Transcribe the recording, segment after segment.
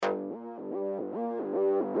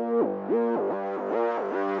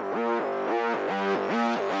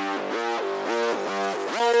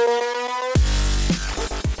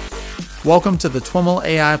Welcome to the TWIML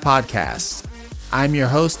AI Podcast. I'm your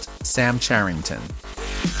host, Sam Charrington.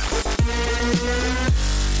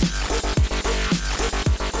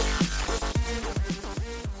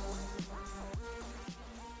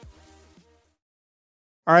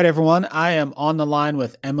 All right, everyone. I am on the line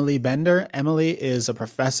with Emily Bender. Emily is a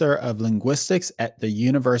professor of linguistics at the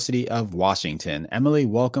University of Washington. Emily,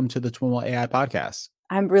 welcome to the TWIML AI Podcast.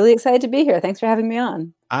 I'm really excited to be here. Thanks for having me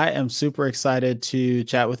on. I am super excited to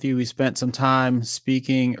chat with you. We spent some time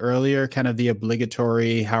speaking earlier, kind of the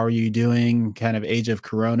obligatory, how are you doing, kind of age of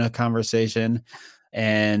Corona conversation,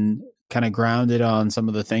 and kind of grounded on some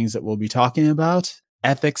of the things that we'll be talking about.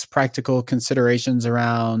 Ethics, practical considerations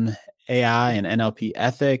around AI and NLP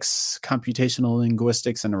ethics, computational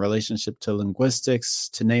linguistics and a relationship to linguistics,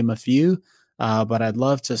 to name a few. But I'd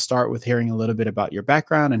love to start with hearing a little bit about your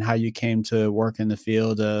background and how you came to work in the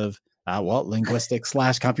field of linguistics /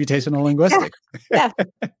 computational linguistics. Yeah,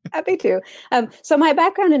 happy to. So my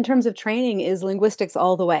background in terms of training is linguistics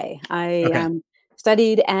all the way. I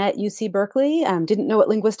studied at UC Berkeley, didn't know what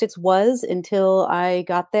linguistics was until I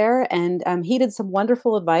got there, and heeded some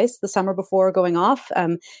wonderful advice the summer before going off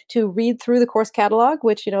to read through the course catalog,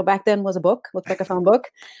 which, back then was a book, looked like a phone book,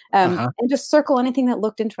 and just circle anything that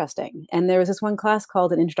looked interesting. And there was this one class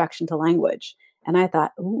called An Introduction to Language. And I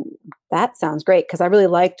thought, ooh, that sounds great, because I really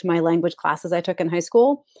liked my language classes I took in high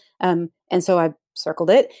school. And so I circled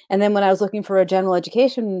it. And then when I was looking for a general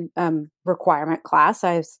education requirement class,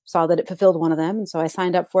 I saw that it fulfilled one of them. And so I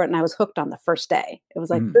signed up for it, and I was hooked on the first day. It was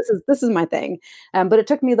like, this is my thing. But it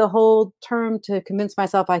took me the whole term to convince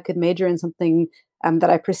myself I could major in something that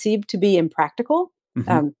I perceived to be impractical,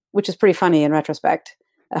 which is pretty funny in retrospect.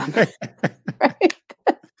 Right?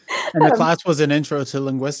 And the class was an intro to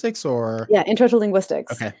linguistics, or? Yeah, intro to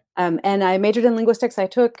linguistics. Okay. And I majored in linguistics. I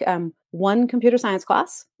took one computer science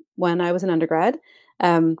class when I was an undergrad.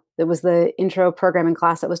 It was the intro programming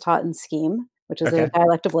class that was taught in Scheme, which is a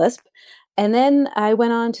dialect of Lisp. And then I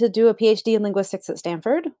went on to do a PhD in linguistics at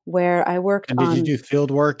Stanford, where I worked on... And did you do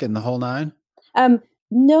field work in the whole nine?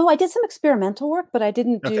 No, I did some experimental work, but I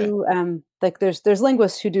didn't do there's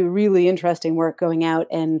linguists who do really interesting work going out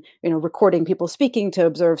and recording people speaking to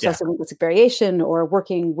observe sociolinguistic variation, or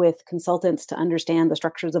working with consultants to understand the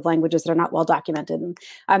structures of languages that are not well documented.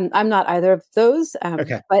 And I'm not either of those,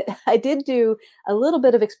 but I did do a little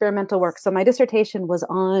bit of experimental work. So my dissertation was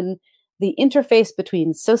on the interface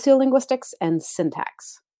between sociolinguistics and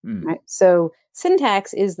syntax. Right? So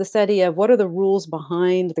syntax is the study of what are the rules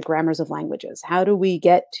behind the grammars of languages. How do we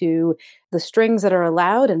get to the strings that are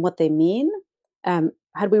allowed and what they mean? How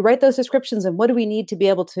do we write those descriptions, and what do we need to be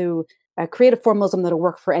able to create a formalism that'll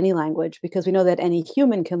work for any language? Because we know that any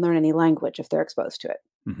human can learn any language if they're exposed to it.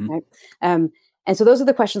 Right? And so those are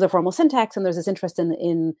the questions of formal syntax, and there's this interest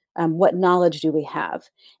in what knowledge do we have.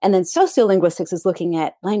 And then sociolinguistics is looking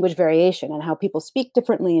at language variation and how people speak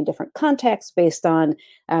differently in different contexts based on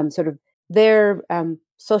sort of their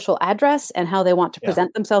social address and how they want to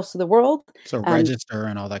present themselves to the world. So register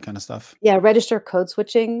and all that kind of stuff. Yeah, register, code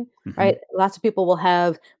switching, right? Lots of people will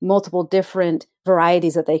have multiple different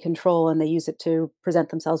varieties that they control, and they use it to present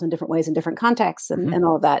themselves in different ways in different contexts and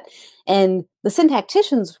all of that. And the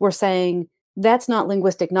syntacticians were saying, that's not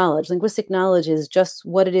linguistic knowledge. Linguistic knowledge is just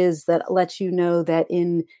what it is that lets you know that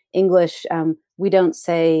in English, we don't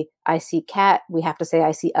say, I see cat. We have to say,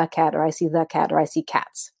 I see a cat, or I see the cat, or I see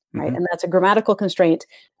cats, right? And that's a grammatical constraint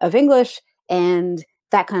of English. And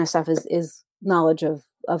that kind of stuff is knowledge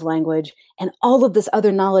of language. And all of this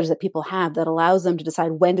other knowledge that people have that allows them to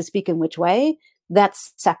decide when to speak in which way,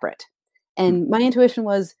 that's separate. And my intuition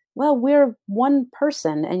was, well, we're one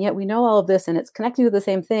person, and yet we know all of this, and it's connecting to the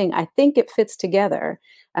same thing. I think it fits together.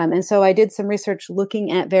 And so I did some research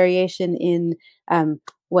looking at variation in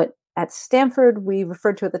what at Stanford we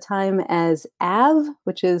referred to at the time as AV,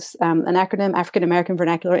 which is an acronym, African American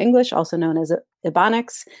Vernacular English, also known as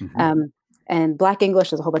Ebonics, and Black English.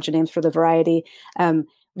 There's a whole bunch of names for the variety,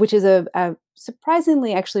 which is a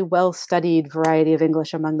surprisingly actually well-studied variety of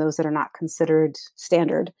English among those that are not considered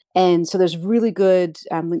standard. And so there's really good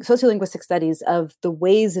sociolinguistic studies of the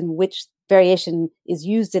ways in which variation is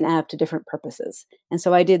used in AV to different purposes. And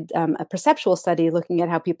so I did a perceptual study looking at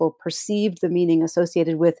how people perceived the meaning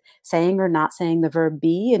associated with saying or not saying the verb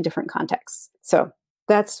be in different contexts. So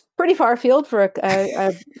that's pretty far afield for a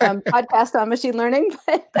podcast on machine learning.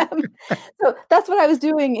 But, so that's what I was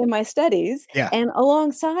doing in my studies. Yeah. And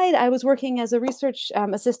alongside, I was working as a research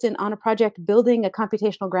assistant on a project building a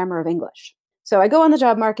computational grammar of English. So I go on the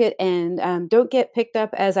job market and don't get picked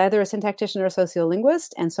up as either a syntactician or a sociolinguist.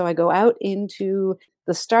 And so I go out into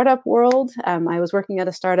the startup world. I was working at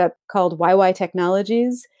a startup called YY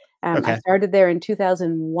Technologies. I started there in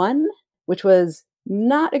 2001. which was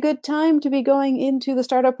not a good time to be going into the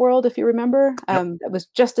startup world, if you remember. Yep. It was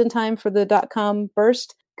just in time for the dot-com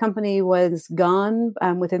burst. Company was gone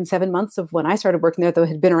within 7 months of when I started working there, though it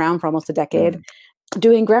had been around for almost a decade,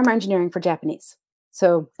 doing grammar engineering for Japanese.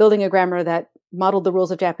 So building a grammar that modeled the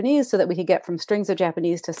rules of Japanese so that we could get from strings of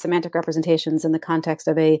Japanese to semantic representations in the context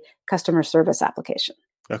of a customer service application.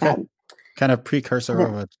 Okay. Kind of precursor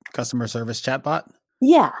of a customer service chatbot.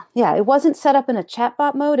 Yeah. It wasn't set up in a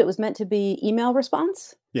chatbot mode. It was meant to be email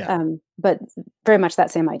response. Yeah. But very much that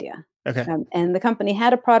same idea. Okay. And the company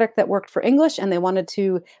had a product that worked for English, and they wanted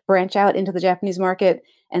to branch out into the Japanese market.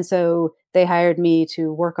 And so they hired me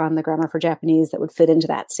to work on the grammar for Japanese that would fit into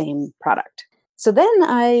that same product. So then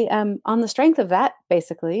I, on the strength of that,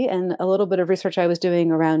 basically, and a little bit of research I was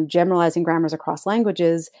doing around generalizing grammars across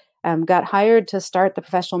languages, got hired to start the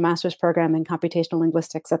professional master's program in computational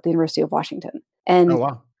linguistics at the University of Washington. And Oh,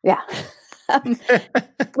 wow. yeah,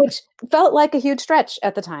 which felt like a huge stretch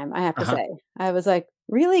at the time, I have to say. I was like,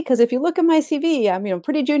 really? Because if you look at my CV, I'm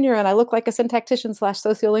pretty junior and I look like a syntactician /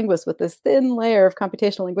 sociolinguist with this thin layer of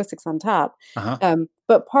computational linguistics on top.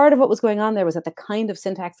 But part of what was going on there was that the kind of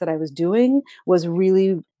syntax that I was doing was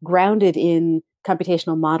really grounded in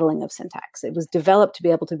computational modeling of syntax. It was developed to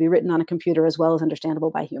be able to be written on a computer as well as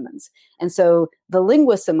understandable by humans. And so the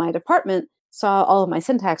linguists in my department saw all of my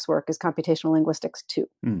syntax work as computational linguistics too.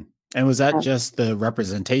 And was that just the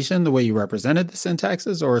representation, the way you represented the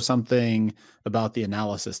syntaxes, or something about the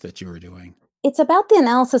analysis that you were doing? It's about the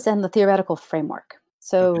analysis and the theoretical framework.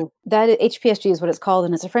 So that HPSG is what it's called,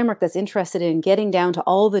 and it's a framework that's interested in getting down to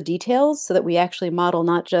all the details so that we actually model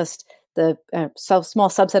not just the small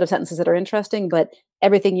subset of sentences that are interesting, but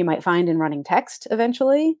everything you might find in running text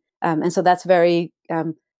eventually. And so that's very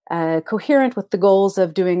coherent with the goals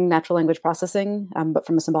of doing natural language processing, but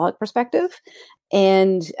from a symbolic perspective.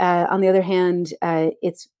 And on the other hand,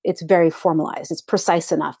 it's very formalized. It's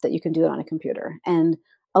precise enough that you can do it on a computer. And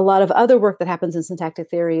a lot of other work that happens in syntactic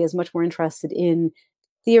theory is much more interested in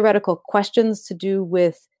theoretical questions to do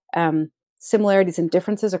with similarities and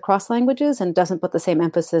differences across languages, and doesn't put the same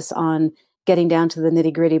emphasis on getting down to the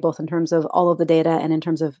nitty gritty, both in terms of all of the data and in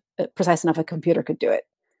terms of precise enough a computer could do it.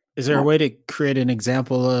 Is there a way to create an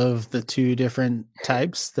example of the two different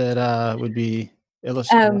types that would be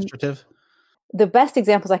illustrative? The best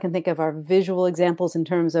examples I can think of are visual examples in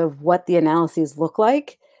terms of what the analyses look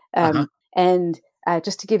like. And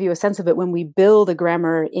just to give you a sense of it, when we build a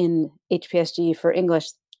grammar in HPSG for English,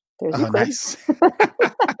 there's Euclid. Nice.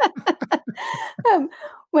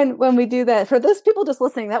 When we do that, for those people just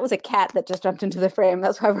listening, that was a cat that just jumped into the frame.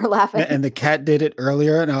 That's why we're laughing. And the cat did it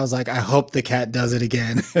earlier, and I was like, I hope the cat does it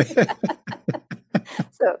again. So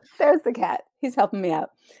there's the cat. He's helping me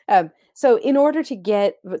out. So in order to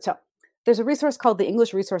get, there's a resource called the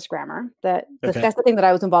English Resource Grammar that's the thing that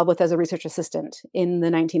I was involved with as a research assistant in the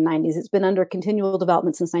 1990s. It's been under continual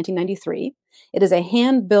development since 1993. It is a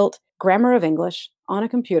hand-built grammar of English on a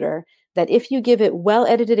computer that if you give it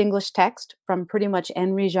well-edited English text from pretty much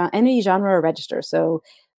any genre or register, so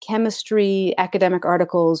chemistry, academic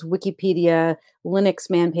articles, Wikipedia, Linux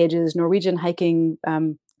man pages, Norwegian hiking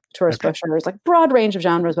tourist brochures, like broad range of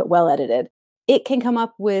genres, but well-edited, it can come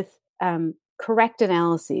up with correct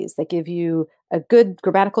analyses that give you a good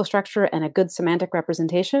grammatical structure and a good semantic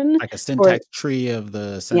representation. Like a syntax tree of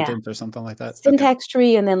the sentence or something like that? Syntax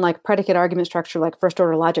tree, and then like predicate argument structure, like first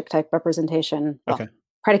order logic type representation. Well,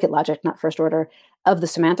 predicate logic, not first order, of the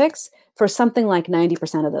semantics for something like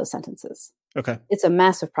 90% of those sentences. It's a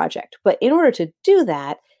massive project. But in order to do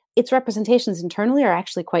that, its representations internally are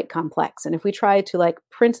actually quite complex. And if we try to like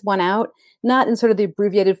print one out, not in sort of the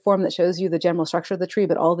abbreviated form that shows you the general structure of the tree,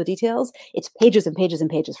 but all the details, it's pages and pages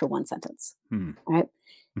and pages for one sentence. Right?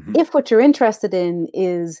 If what you're interested in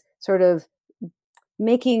is sort of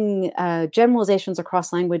making generalizations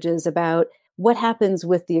across languages about what happens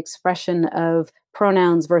with the expression of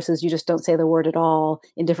pronouns versus you just don't say the word at all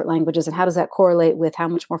in different languages, and how does that correlate with how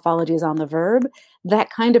much morphology is on the verb,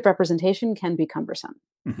 that kind of representation can be cumbersome.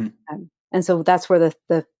 And so that's where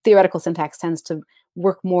the theoretical syntax tends to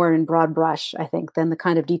work more in broad brush, I think, than the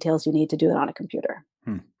kind of details you need to do it on a computer.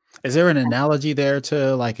 Is there an analogy there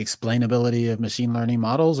to like explainability of machine learning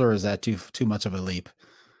models, or is that too much of a leap?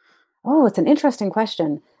 Oh, it's an interesting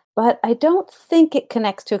question. But I don't think it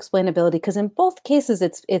connects to explainability, because in both cases,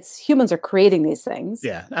 it's humans are creating these things.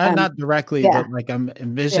 Yeah, not directly, but like I'm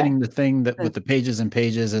envisioning the thing that with the pages and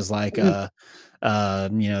pages is like a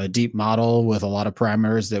deep model with a lot of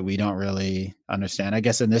parameters that we don't really understand. I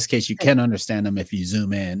guess in this case, you can understand them if you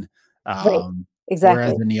zoom in. Right. Exactly.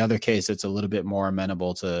 Whereas in the other case, it's a little bit more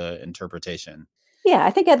amenable to interpretation. Yeah,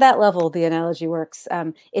 I think at that level, the analogy works.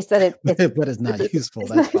 It's that But it's not useful.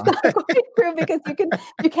 it's That's not, it's fine. not quite true because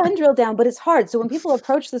you can drill down, but it's hard. So when people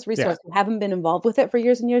approach this Yeah. resource who haven't been involved with it for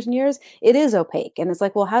years and years and years, it is opaque. And it's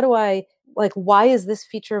like, well, how do I like why is this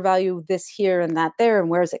feature value this here and that there, and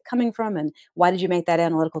where is it coming from, and why did you make that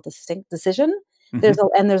analytical distinct decision? Hmm. There's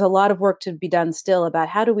a lot of work to be done still about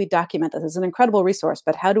how do we document this. It's an incredible resource,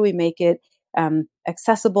 but how do we make it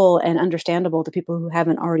accessible and understandable to people who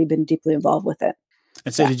haven't already been deeply involved with it?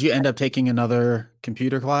 And so Yeah. did you end up taking another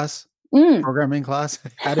computer class? Mm. Programming class?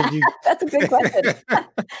 How did you That's a good question.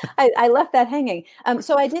 I left that hanging.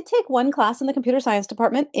 So I did take one class in the computer science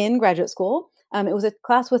department in graduate school. It was a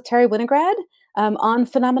class with Terry Winograd on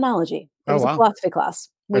phenomenology. It Oh, was a wow. philosophy class.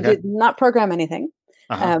 We Okay. did not program anything,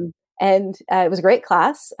 Uh-huh. and it was a great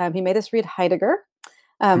class. He made us read Heidegger,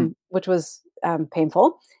 Hmm. which was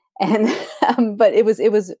painful, and but it was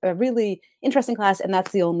a really interesting class, and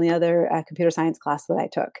that's the only other computer science class that I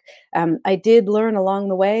took. I did learn along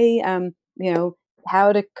the way, you know,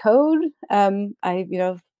 how to code.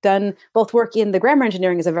 I done both work in the grammar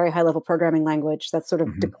engineering is a very high level programming language that's sort of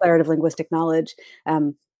Hmm. declarative linguistic knowledge.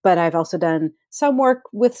 But I've also done some work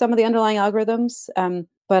with some of the underlying algorithms.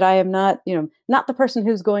 But I am not the person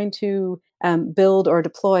who's going to build or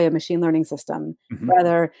deploy a machine learning system. Hmm.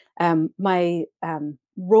 Rather, my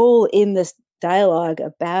role in this dialogue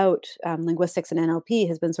about linguistics and NLP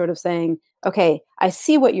has been sort of saying, okay, I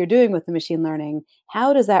see what you're doing with the machine learning.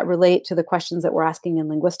 How does that relate to the questions that we're asking in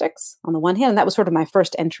linguistics on the one hand? And that was sort of my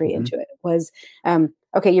first entry Hmm. into it was,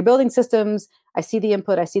 okay, you're building systems. I see the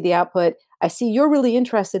input. I see the output. I see you're really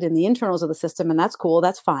interested in the internals of the system, and that's cool.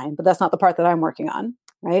 That's fine. But that's not the part that I'm working on,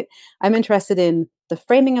 right? I'm interested in the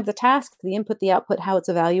framing of the task, the input, the output, how it's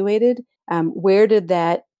evaluated. Where did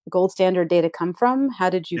that gold standard data come from? How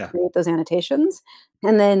did you Yeah. create those annotations?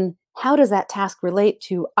 And then how does that task relate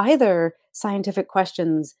to either scientific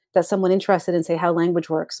questions that someone interested in, say, how language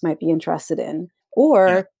works might be interested in, Yeah.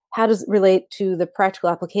 or how does it relate to the practical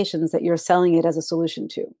applications that you're selling it as a solution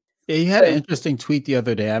to? Yeah, you had an So, interesting tweet the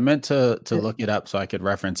other day. I meant to look it up so I could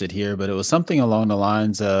reference it here, but it was something along the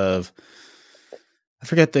lines of I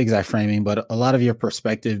forget the exact framing, but a lot of your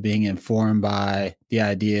perspective being informed by the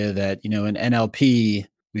idea that, in NLP,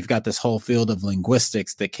 we've got this whole field of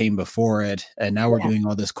linguistics that came before it, and now we're yeah, doing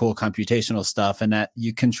all this cool computational stuff. And that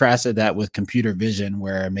you contrasted that with computer vision,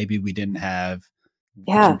 where maybe we didn't have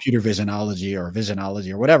yeah. computer visionology or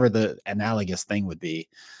visionology or whatever the analogous thing would be.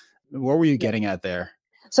 What were you getting at there?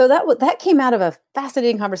 So that came out of a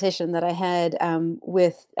fascinating conversation that I had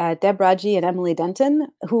with Deb Raji and Emily Denton,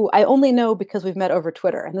 who I only know because we've met over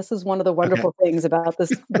Twitter. And this is one of the Okay. wonderful things about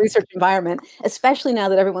this research environment, especially now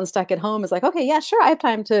that everyone's stuck at home. Is like, okay, yeah, sure, I have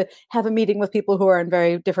time to have a meeting with people who are in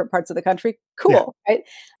very different parts of the country. Yeah. Cool, right?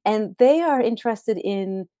 And they are interested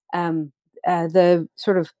in the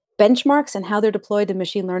sort of benchmarks and how they're deployed in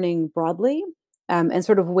machine learning broadly, and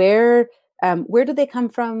sort of where do they come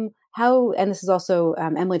from? How, and this is also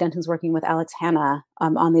Emily Denton's working with Alex Hanna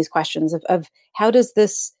on these questions of how does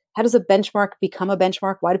a benchmark become a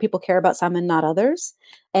benchmark? Why do people care about some and not others?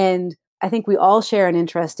 And I think we all share an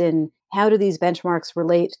interest in how do these benchmarks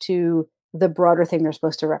relate to the broader thing they're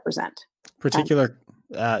supposed to represent. Um, Particular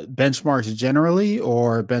benchmarks generally,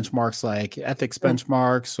 or benchmarks like ethics yeah.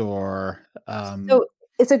 benchmarks, or So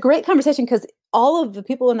it's a great conversation because all of the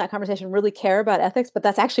people in that conversation really care about ethics, but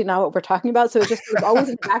that's actually not what we're talking about. So it's just sort of always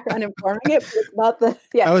in the background informing it, but it's not the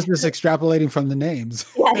yeah. I was just extrapolating from the names.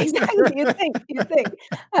 Yeah, exactly. You'd think.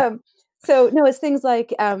 Um, so no, it's things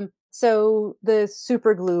like so the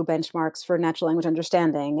super glue benchmarks for natural language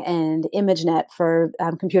understanding and ImageNet for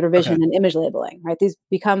computer Okay. vision and image labeling, right? These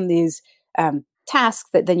become these tasks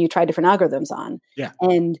that then you try different algorithms on. Yeah.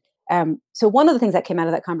 And so one of the things that came out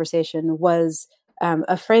of that conversation was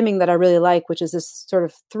a framing that I really like, which is this sort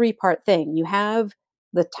of three-part thing. You have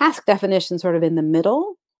the task definition sort of in the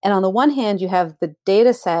middle, and on the one hand, you have the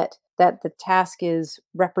data set that the task is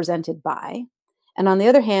represented by. And on the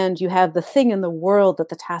other hand, you have the thing in the world that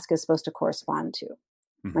the task is supposed to correspond to,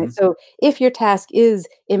 right? Mhm. So if your task is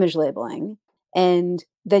image labeling, and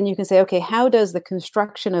then you can say, okay, how does the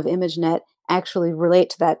construction of ImageNet actually relate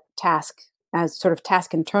to that task as sort of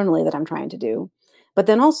task internally that I'm trying to do? But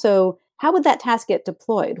then also, how would that task get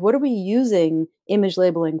deployed? What are we using image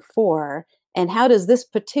labeling for? And how does this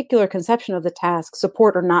particular conception of the task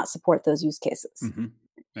support or not support those use cases? Mhm.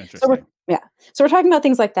 So we're Interesting. yeah. So we're talking about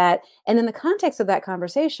things like that. And in the context of that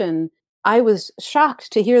conversation, I was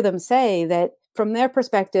shocked to hear them say that from their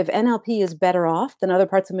perspective, NLP is better off than other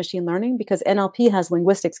parts of machine learning because NLP has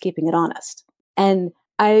linguistics keeping it honest. And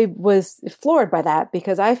I was floored by that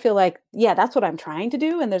because I feel like, yeah, that's what I'm trying to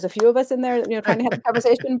do. And there's a few of us in there, trying to have a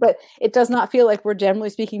conversation, but it does not feel like we're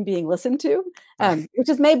generally speaking being listened to, which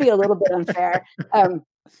is maybe a little bit unfair. Um,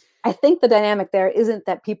 I think the dynamic there isn't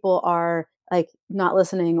that people are like not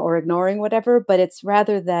listening or ignoring whatever, but it's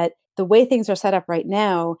rather that the way things are set up right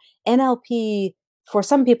now, NLP for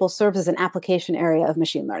some people serves as an application area of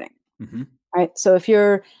machine learning. Hmm. Right. So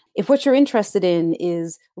if what you're interested in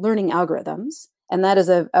is learning algorithms, and that is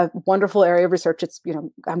a wonderful area of research,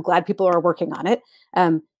 I'm glad people are working on it.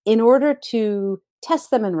 In order to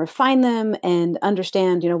test them and refine them and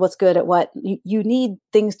understand, what's good at what, you need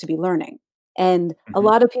things to be learning. And a Hmm.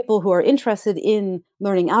 lot of people who are interested in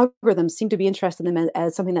learning algorithms seem to be interested in them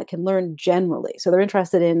as something that can learn generally. So they're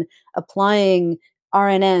interested in applying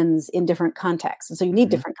RNNs in different contexts. And so you need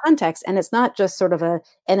Hmm. different contexts. And it's not just sort of a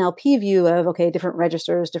NLP view of, okay, different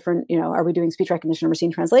registers, different, are we doing speech recognition or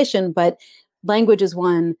machine translation? But language is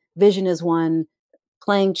one, vision is one,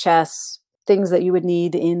 playing chess, things that you would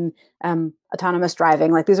need in autonomous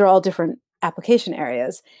driving. Like these are all different application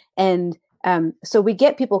areas. And so we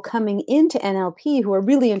get people coming into NLP who are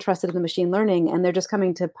really interested in the machine learning, and they're just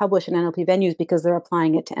coming to publish in NLP venues because they're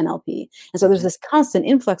applying it to NLP. And so there's Hmm. this constant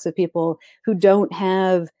influx of people who don't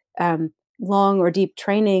have long or deep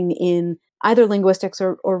training in either linguistics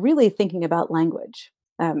or really thinking about language.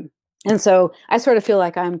 And so I sort of feel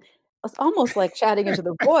like it's almost like chatting into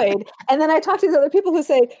the void. And then I talk to these other people who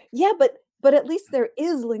say, yeah, but at least there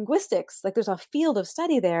is linguistics. Like there's a field of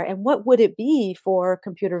study there. And what would it be for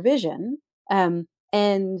computer vision?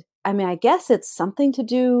 And I mean, I guess it's something to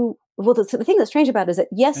do. Well, the thing that's strange about it is that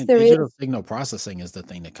yes, And there is. digital signal processing is the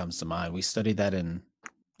thing that comes to mind. We studied that in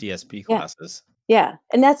DSP Yeah, classes. yeah,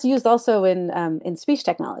 and that's used also in speech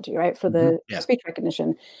technology, right, for Hmm. for Yeah. speech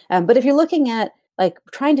recognition. But if you're looking at like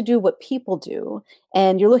trying to do what people do,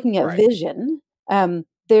 and you're looking at Right. vision,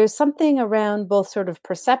 there's something around both sort of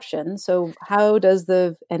perception. So how does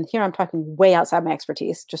and here I'm talking way outside my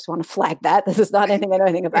expertise. Just want to flag that this is not anything I know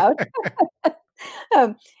anything about.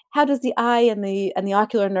 um, how does the eye and the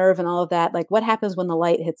ocular nerve and all of that, like what happens when the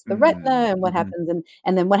light hits the retina, Mm, and what mhm. happens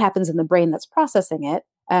and then what happens in the brain that's processing it,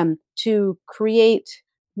 to create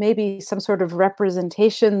maybe some sort of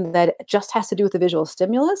representation that just has to do with the visual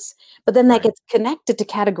stimulus, but then that Right. gets connected to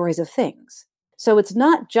categories of things. So it's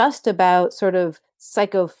not just about sort of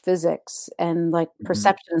psychophysics and like Mhm.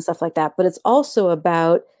 perception and stuff like that, but it's also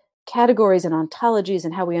about categories and ontologies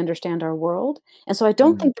and how we understand our world. And so I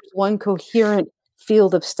don't Mm, think there's one coherent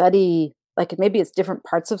field of study, like maybe it's different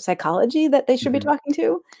parts of psychology that they should be mhm. talking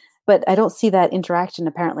to, but I don't see that interaction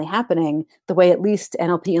apparently happening the way at least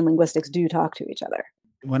NLP and linguistics do talk to each other.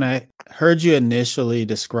 When I heard you initially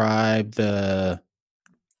describe the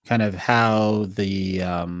kind of how the,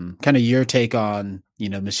 kinda your take on,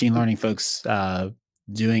 machine learning folks,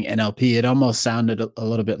 doing NLP, it almost sounded a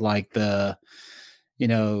little bit like you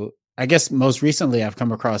know, I guess most recently I've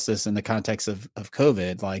come across this in the context of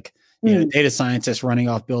COVID, like, Mm, data scientists running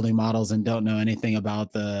off building models and don't know anything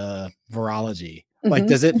about the virology. Like, mhm,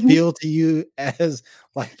 does it mhm. feel to you as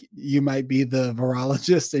like you might be the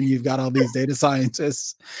virologist and you've got all these data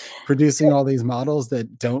scientists producing all these models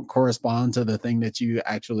that don't correspond to the thing that you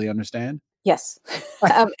actually understand? Yes.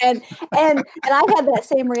 And I had that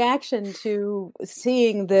same reaction to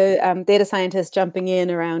seeing the, data scientists jumping in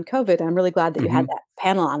around COVID. I'm really glad that you had Mhm. that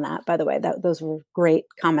panel on that, by the way. Those were great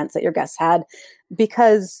comments that your guests had,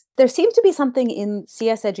 because there seems to be something in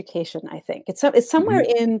CS education, I think. It's somewhere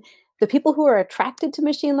Mhm. in the people who are attracted to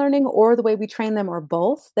machine learning or the way we train them or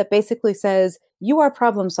both that basically says, "You are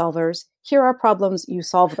problem solvers. Here are problems, you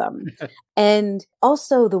solve them." And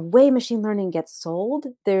also the way machine learning gets sold,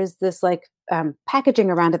 there's this like packaging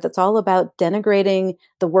around it that's all about denigrating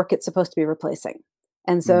the work it's supposed to be replacing.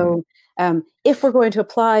 And Mm, so if we're going to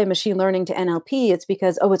apply machine learning to NLP, it's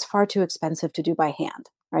because, oh, it's far too expensive to do by hand,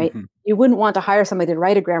 right? mhm, You wouldn't want to hire somebody to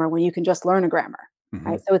write a grammar when you can just learn a grammar,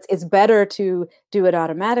 right? mhm, So it's better to do it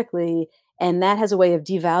automatically. And that has a way of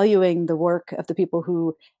devaluing the work of the people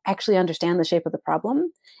who actually understand the shape of the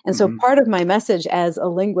problem. And so mhm, part of my message as a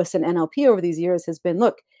linguist in NLP over these years has been,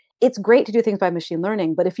 look, it's great to do things by machine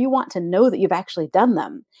learning, but if you want to know that you've actually done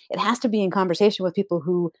them, it has to be in conversation with people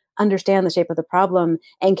who understand the shape of the problem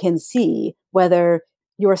and can see whether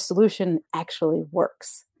your solution actually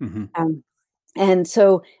works. mhm. Um, and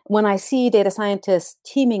so when I see data scientists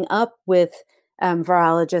teaming up with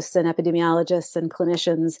virologists and epidemiologists and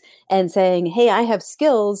clinicians and saying, hey, I have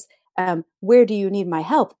skills. Where do you need my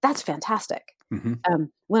help? That's fantastic. Mhm,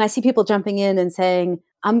 When I see people jumping in and saying,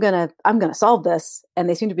 I'm gonna solve this, and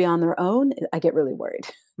they seem to be on their own, I get really worried.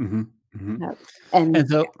 mhm, mhm. Uh, and And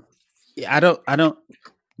so, yeah, I don't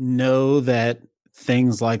know that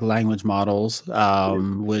things like language models,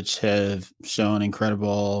 which have shown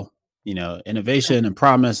incredible, innovation and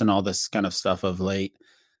promise and all this kind of stuff of late.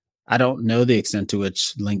 I don't know the extent to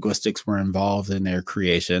which linguistics were involved in their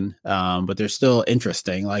creation, but they're still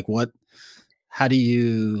interesting. Like, how do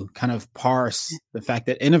you kind of parse the fact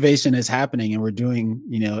that innovation is happening and we're doing,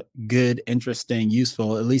 good, interesting,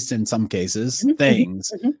 useful, at least in some cases, Mhm, mhm,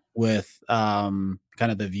 things mhm. with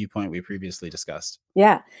kind of the viewpoint we previously discussed?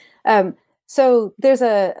 Yeah. So there's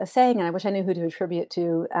a saying, and I wish I knew who to attribute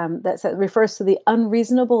to, refers to the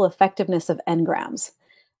unreasonable effectiveness of n-grams.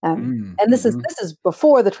 And this is Mhm. this is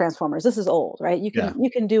before the transformers. This is old, right? You Yeah.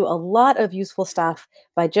 can do a lot of useful stuff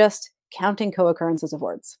by just counting co-occurrences of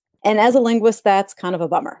words. And as a linguist, that's kind of a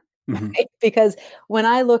bummer, Mhm. right? Because when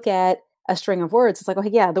I look at a string of words, it's like,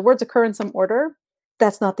 okay, yeah, the words occur in some order.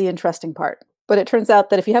 That's not the interesting part. But it turns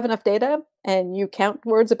out that if you have enough data and you count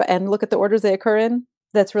words and look at the orders they occur in,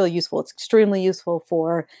 that's really useful. It's extremely useful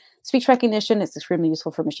for speech recognition. It's extremely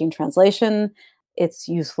useful for machine translation. It's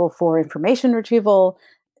useful for information retrieval.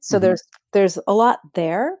 So Mhm. there's a lot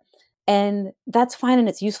there, and that's fine and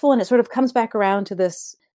it's useful. And it sort of comes back around to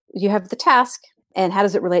this: you have the task, and how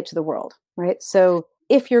does it relate to the world, right? So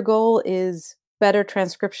if your goal is better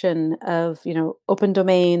transcription of open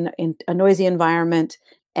domain in a noisy environment,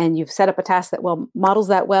 and you've set up a task that models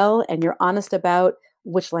that well, and you're honest about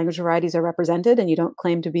which language varieties are represented, and you don't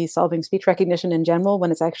claim to be solving speech recognition in general when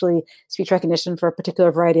it's actually speech recognition for a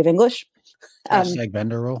particular variety of English. um, Hashtag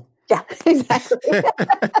vendor role. yeah, exactly.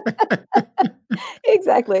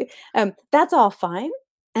 Exactly. That's all fine.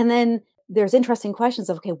 And then there's interesting questions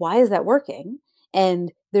of, okay, why is that working?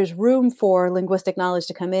 And there's room for linguistic knowledge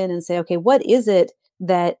to come in and say, okay, what is it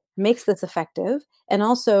that makes this effective? And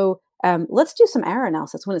also, let's do some error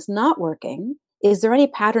analysis. When it's not working, is there any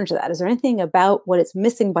pattern to that? Is there anything about what it's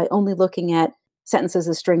missing by only looking at sentences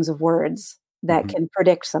as strings of words that Mhm. can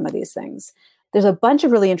predict some of these things? There's a bunch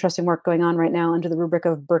of really interesting work going on right now under the rubric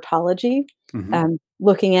of Bertology, Mhm.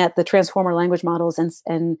 looking at the transformer language models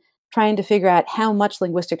and trying to figure out how much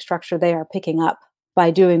linguistic structure they are picking up by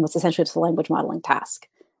doing what's essentially just a language modeling task.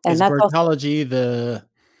 And Is that's also Bertology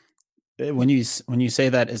when you say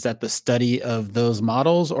that, is that the study of those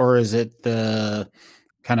models, or is it the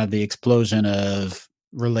kind of the explosion of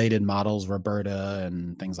related models, Roberta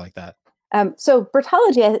and things like that? so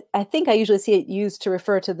Bertology, I think I usually see it used to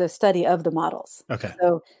refer to the study of the models. Okay.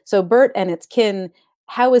 So Bert and its kin,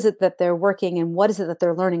 how is it that they're working and what is it that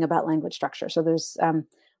they're learning about language structure? So there's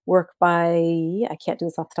work by, I can't do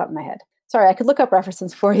this off the top of my head. Sorry, I could look up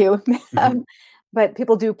references for you. Mhm. But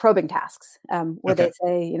people do probing tasks where Okay. they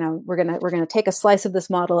say, we're gonna take a slice of this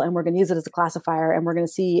model and we're gonna use it as a classifier, and we're gonna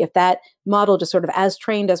see if that model, just sort of as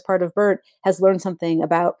trained as part of BERT, has learned something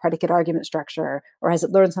about predicate argument structure, or has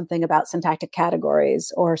it learned something about syntactic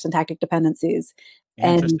categories or syntactic dependencies.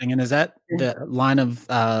 And Interesting. And is that the line of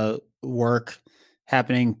work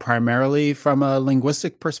happening primarily from a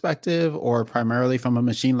linguistic perspective or primarily from a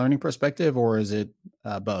machine learning perspective, or is it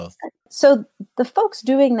both? so the folks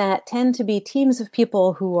doing that tend to be teams of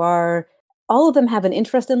people who are, all of them have an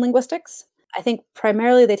interest in linguistics. I think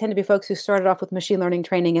primarily they tend to be folks who started off with machine learning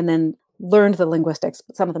training and then learned the linguistics,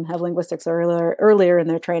 but some of them have linguistics earlier in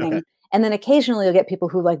their Okay. training. And then occasionally you'll get people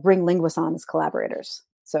who like bring linguists on as collaborators.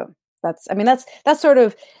 So that's sort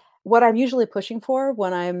of what I'm usually pushing for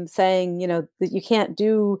when I'm saying, that you can't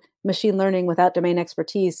do machine learning without domain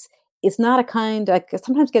expertise. It's not a kind, I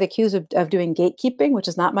sometimes get accused of doing gatekeeping, which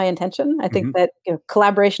is not my intention. I think Mhm. that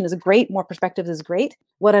collaboration is great, more perspectives is great.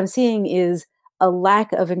 What I'm seeing is a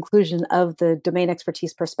lack of inclusion of the domain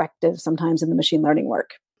expertise perspective sometimes in the machine learning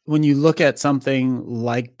work. When you look at something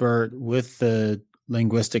like BERT with the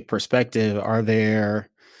linguistic perspective,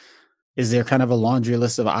 is there kind of a laundry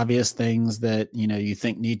list of obvious things that, you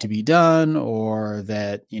think need to be done or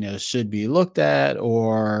that, should be looked at,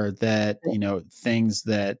 or that, things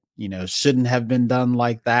that, shouldn't have been done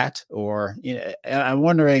like that? Or, I'm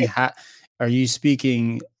wondering, how are you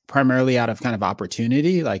speaking primarily out of kind of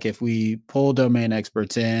opportunity? Like, if we pull domain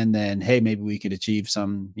experts in, then, hey, maybe we could achieve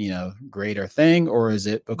some, greater thing, or is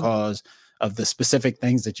it because of the specific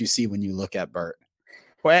things that you see when you look at BERT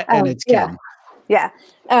and its Yeah, kin? yeah.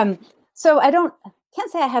 Um, so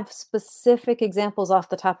can't say I have specific examples off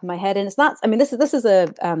the top of my head, and it's not. I mean, this is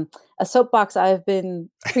a soapbox I've been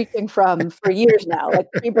preaching from for years now, like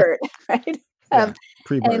pre-BERT, right? Yeah, Um,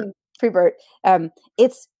 pre-BERT. and pre-BERT,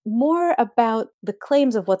 it's more about the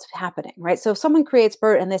claims of what's happening, right? So if someone creates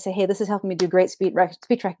BERT and they say, "Hey, this is helping me do great speech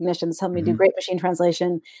recognition. It's helping me do Mhm. great machine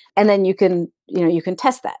translation," and then you can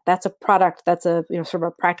test that. That's a product. That's a sort of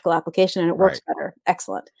a practical application, and it works Right. better.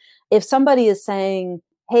 Excellent. If somebody is saying,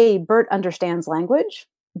 hey, BERT understands language,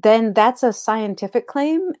 then that's a scientific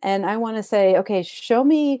claim. And I want to say, okay, show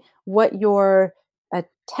me what your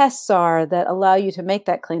tests are that allow you to make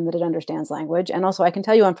that claim that it understands language. And also, I can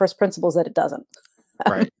tell you on first principles that it doesn't.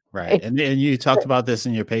 Um, Right, right. right. And you talked about this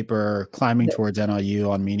in your paper, Climbing But- Towards NLU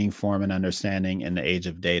on Meaning, Form, and Understanding in the Age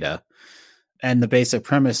of Data. And the basic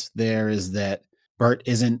premise there is that BERT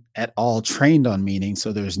isn't at all trained on meaning,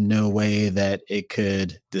 so there's no way that it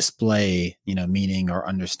could display, meaning or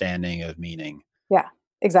understanding of meaning. Yeah,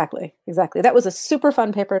 exactly, exactly. That was a super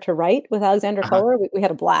fun paper to write with Alexander Uh-huh. Kohler. We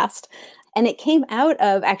had a blast, and it came out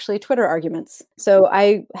of actually Twitter arguments. So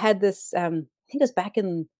I had this, I think it was back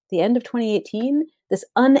in the end of 2018, this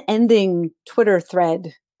unending Twitter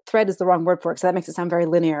thread. Thread is the wrong word for it, so that makes it sound very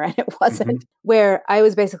linear, and it Mhm. wasn't. Where I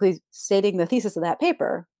was basically stating the thesis of that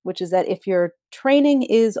paper, which is that if your training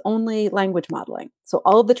is only language modeling, so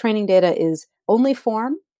all of the training data is only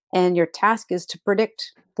form, and your task is to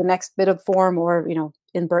predict the next bit of form or,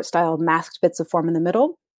 in BERT style, masked bits of form in the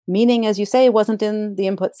middle. Meaning, as you say, wasn't in the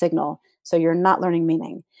input signal. So you're not learning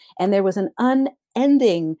meaning. And there was an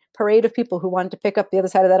unending parade of people who wanted to pick up the other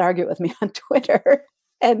side of that argument with me on Twitter.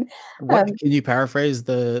 And What um, can you paraphrase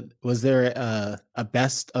was there a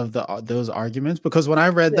best of those arguments? Because when I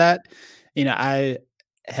read that, I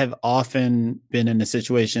have often been in a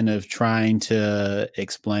situation of trying to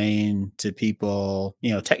explain to people,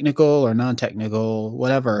 technical or non-technical,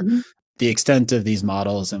 whatever, mhm, the extent of these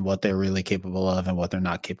models and what they're really capable of and what they're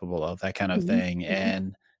not capable of, that kind of mhm, thing. mhm,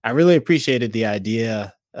 And I really appreciated the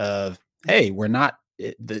idea of, hey, we're not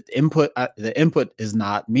the input is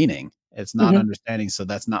not meaning. It's not mhm. understanding, so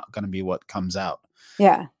that's not going to be what comes out.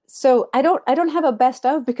 Yeah. So I don't have a best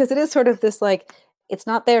of because it is sort of this like it's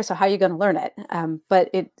not there, so how are you going to learn it? But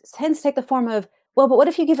it tends to take the form of well, but what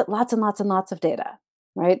if you give it lots and lots and lots of data,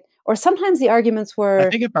 right? Or sometimes the arguments I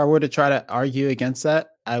were think if I were to try to argue against that,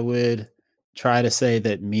 I would try to say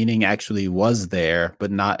that meaning actually was there,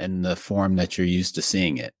 but not in the form that you're used to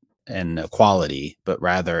seeing it and the quality, but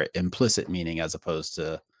rather implicit meaning as opposed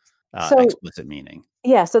to so explicit meaning.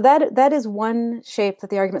 yeah, so that is one shape that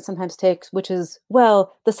the argument sometimes takes, which is,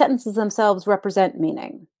 well, the sentences themselves represent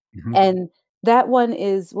meaning. Mhm. And that one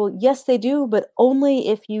is, well, yes, they do, but only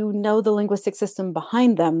if you know the linguistic system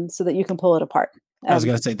behind them so that you can pull it apart. I was Um,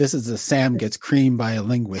 going to say this is a Sam gets creamed by a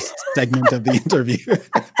linguist segment of the interview.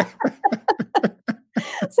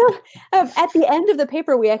 so at the end of the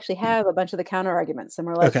paper, we actually have a bunch of the counter arguments, and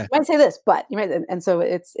we're like, Okay, you might say this, but you might, and so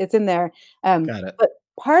it's in there. got it. But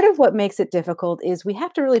part of what makes it difficult is we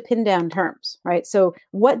have to really pin down terms, right? So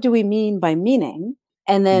what do we mean by meaning?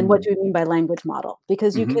 And then what Mm, do we mean by language model?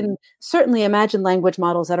 Because you mhm, can certainly imagine language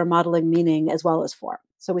models that are modeling meaning as well as form.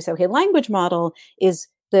 So we say, okay, language model is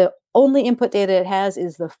the only input data it has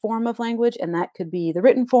is the form of language, and that could be the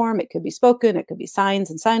written form, it could be spoken, it could be signs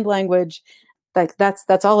and signed language. Like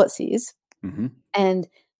that's all it sees. mhm, And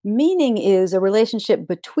meaning is a relationship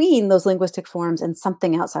between those linguistic forms and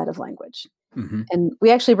something outside of language. mhm, And we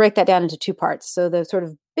actually break that down into two parts. So the sort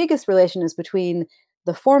of biggest relation is between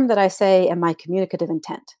the form that I say and my communicative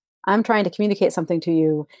intent. I'm trying to communicate something to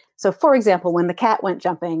you. So, for example, when the cat went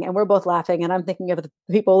jumping and we're both laughing, and I'm thinking of the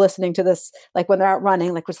people listening to this, like when they're out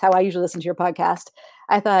running, like was how I usually listen to your podcast.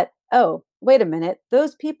 I thought, oh, wait a minute,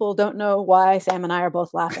 those people don't know why Sam and I are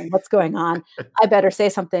both laughing. What's going on? I better say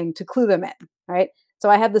something to clue them in, right? So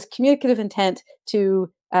I have this communicative intent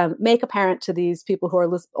to make apparent to these people who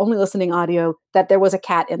are only listening audio that there was a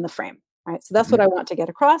cat in the frame, right? So that's what mhm. I want to get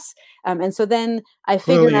across. And so then I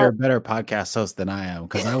figure Clearly, you're out a better podcast host than I am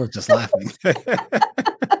because I was just laughing.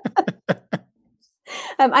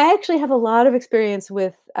 I actually have a lot of experience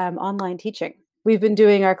with online teaching. We've been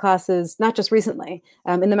doing our classes not just recently.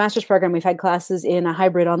 In the master's program, we've had classes in a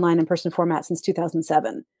hybrid online and person format since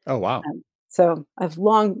 2007. Oh, wow. So I've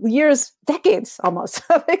long years, decades almost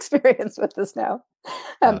of experience with this now.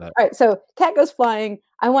 Got it. All right, so cat goes flying.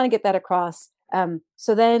 I want to get that across.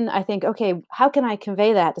 So then I think, okay, how can I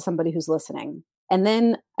convey that to somebody who's listening? And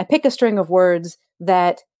then I pick a string of words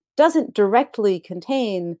that doesn't directly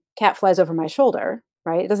contain cat flies over my shoulder,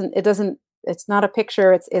 right? It doesn't, it's not a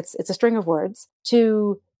picture, it's a string of words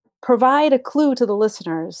to provide a clue to the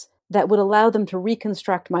listeners that would allow them to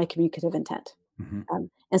reconstruct my communicative intent. Mhm.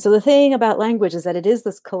 And so the thing about language is that it is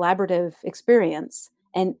this collaborative experience.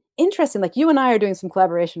 And interesting, like you and I are doing some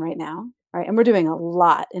collaboration right now, right? And we're doing a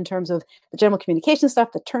lot in terms of the general communication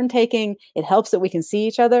stuff, the turn taking. It helps that we can see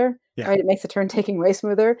each other, Yeah. right? It makes the turn taking way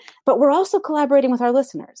smoother. But we're also collaborating with our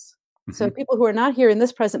listeners. So Mhm. people who are not here in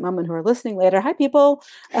this present moment who are listening later, hi people.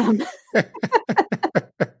 Um,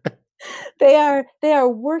 they are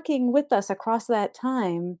working with us across that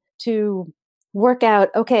time to work out,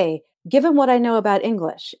 okay, given what I know about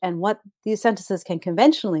English and what these sentences can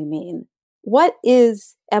conventionally mean, what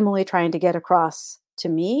is Emily trying to get across to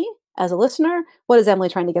me as a listener? What is Emily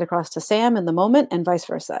trying to get across to Sam in the moment, and vice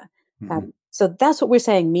versa? Hmm. So that's what we're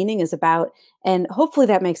saying meaning is about. And hopefully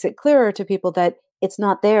that makes it clearer to people that it's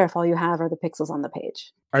not there if all you have are the pixels on the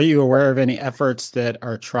page. Are you aware of any efforts that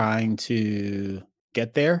are trying to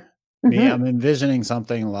get there? Me, Hmm. I'm envisioning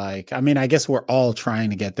something like, I mean, I guess we're all trying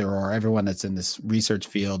to get there, or everyone that's in this research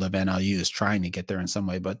field of NLU is trying to get there in some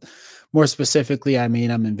way. But more specifically, I mean,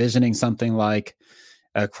 I'm envisioning something like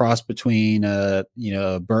a cross between a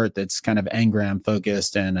BERT that's kind of ngram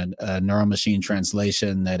focused and a neural machine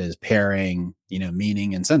translation that is pairing,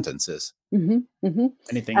 meaning and sentences. Hmm. Hmm.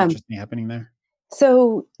 Anything interesting happening there?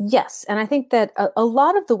 So, yes. And I think that a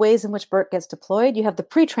lot of the ways in which BERT gets deployed, you have the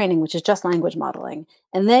pre training, which is just language modeling.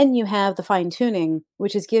 And then you have the fine tuning,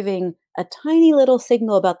 which is giving a tiny little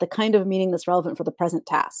signal about the kind of meaning that's relevant for the present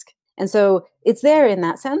task. And so it's there in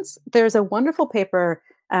that sense. There's a wonderful paper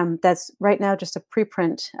that's right now just a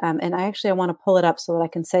preprint. And I want to pull it up so that I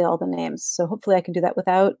can say all the names. So hopefully I can do that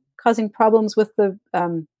without causing problems with the,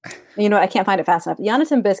 I can't find it fast enough.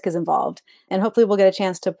 Jonathan Bisk is involved, and hopefully we'll get a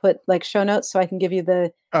chance to put like show notes so I can give you Oh,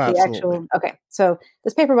 the absolutely. actual. Okay, so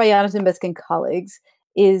this paper by Jonathan Bisk and colleagues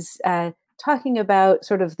is talking about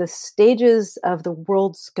sort of the stages of the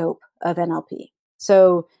world scope of NLP.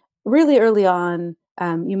 So really early on,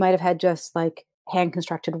 you might have had just like hand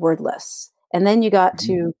constructed word lists, and then you got Mhm.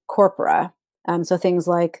 to corpora. So things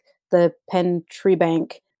like the Penn Tree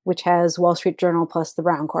Bank, which has Wall Street Journal plus the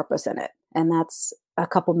Brown corpus in it, and that's a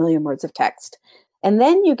couple million words of text. And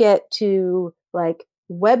then you get to like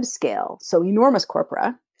web scale, so enormous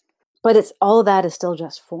corpora, but it's all of that is still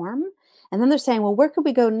just form. And then they're saying, well, where could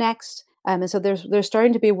we go next? And so there's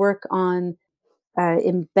starting to be work on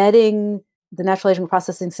embedding the natural language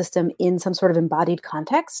processing system in some sort of embodied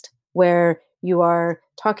context where you are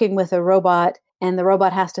talking with a robot and the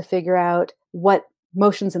robot has to figure out what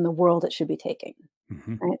motions in the world it should be taking.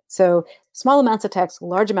 Mhm. Right? So small amounts of text,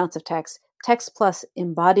 large amounts of text plus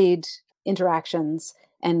embodied interactions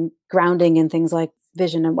and grounding in things like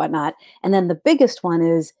vision and whatnot. And then the biggest one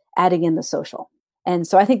is adding in the social. And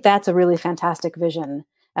so I think that's a really fantastic vision.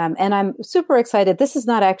 And I'm super excited. This is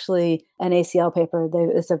not actually an ACL paper.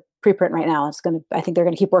 It's a preprint right now. I think they're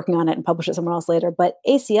going to keep working on it and publish it somewhere else later. But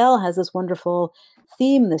ACL has this wonderful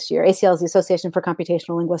theme this year. ACL is the Association for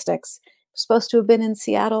Computational Linguistics. Supposed to have been in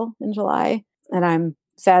Seattle in July, and I'm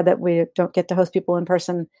sad that we don't get to host people in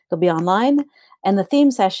person. They'll be online. And the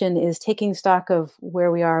theme session is taking stock of where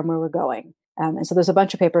we are and where we're going. And so there's a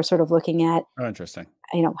bunch of papers sort of looking at, Oh, interesting.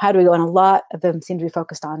 how do we go? And a lot of them seem to be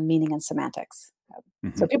focused on meaning and semantics.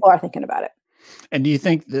 So Mhm. people are thinking about it. And do you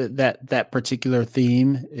think that particular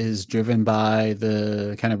theme is driven by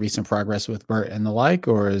the kind of recent progress with BERT and the like,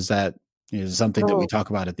 or is that something that we Oh, talk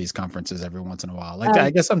about at these conferences every once in a while? Like, I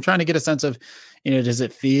um, guess I'm trying to get a sense of, does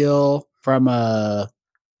it feel from a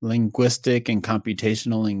linguistic and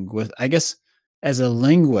computational linguist? I guess as a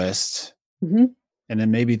linguist, mhm. and then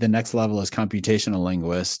maybe the next level is computational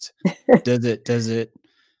linguist. Does it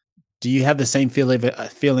do you have the same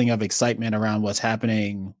feeling of excitement around what's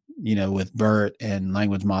happening, with BERT and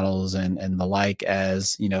language models and the like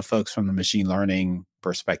as, folks from the machine learning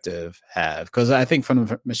perspective have? Because I think from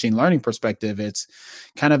the machine learning perspective, it's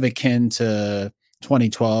kind of akin to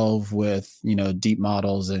 2012 with, deep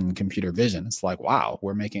models and computer vision. It's like, wow,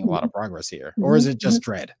 we're making a lot of Mhm. progress here. Or is Mhm. it Mhm. just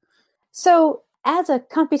dread? So, as a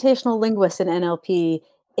computational linguist in NLP,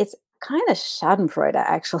 it's kind of Schadenfreude,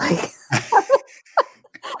 actually.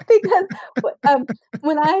 Because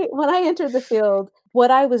when I entered the field,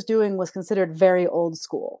 what I was doing was considered very old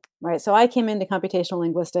school, right? So I came into computational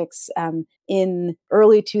linguistics in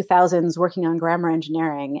early 2000s, working on grammar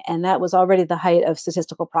engineering, and that was already the height of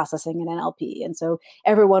statistical processing in NLP. And so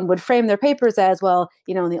everyone would frame their papers as, well,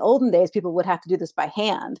 in the olden days, people would have to do this by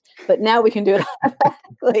hand, but now we can do it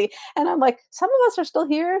automatically. And I'm like, some of us are still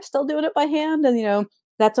here, still doing it by hand, and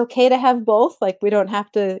that's okay to have both. Like we don't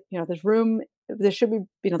have to, there's room, there should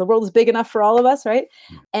be, the world is big enough for all of us, right?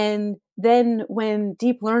 And then when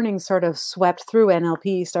deep learning sort of swept through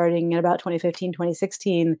NLP starting in about 2015,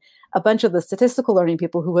 2016, a bunch of the statistical learning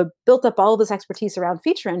people who had built up all this expertise around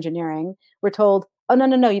feature engineering were told, oh, no,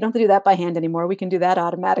 no, no, you don't have to do that by hand anymore. We can do that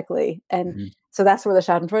automatically. And Mhm. so that's where the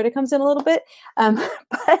Schadenfreude comes in a little bit.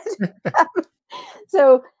 But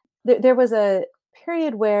so there was a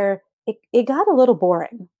period where it got a little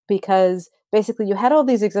boring because basically you had all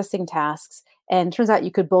these existing tasks and turns out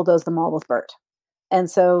you could bulldoze them all with BERT. And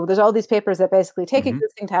so there's all these papers that basically take Mhm.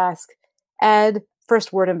 existing tasks, add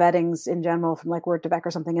first word embeddings in general from like Word to Vec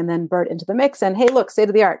or something, and then BERT into the mix. And hey, look, state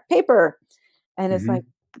of the art paper. And it's like, Mhm.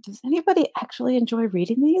 does anybody actually enjoy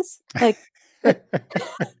reading these? Like,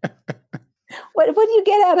 what do you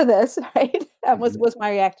get out of this, right? Mhm. Was my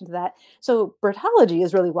reaction to that. So Bertology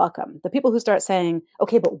is really welcome. The people who start saying,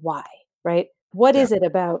 okay, but why, right? What Yeah. is it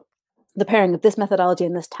about the pairing of this methodology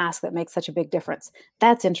and this task that makes such a big difference?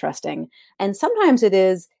 That's interesting. And sometimes it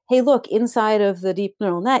is, hey, look, inside of the deep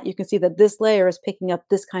neural net, you can see that this layer is picking up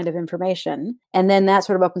this kind of information. And then that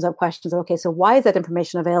sort of opens up questions of, okay, so why is that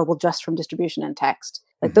information available just from distribution and text?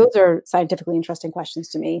 Like Mhm. those are scientifically interesting questions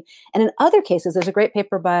to me. And in other cases, there's a great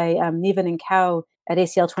paper by Niven and Cow at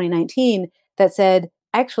ACL 2019 that said,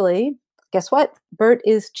 actually, guess what? BERT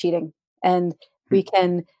is cheating. And we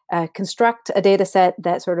can construct a data set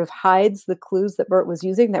that sort of hides the clues that BERT was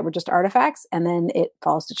using that were just artifacts, and then it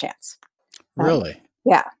falls to chance. Um, Really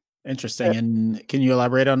yeah. interesting. And can you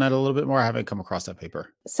elaborate on that a little bit more? I haven't come across that paper.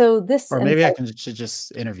 So this, Or and maybe I should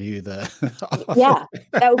just interview the author. yeah,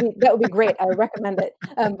 that would be great. I recommend it.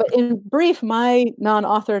 But in brief, my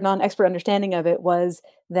non-author, non-expert understanding of it was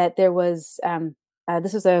that there was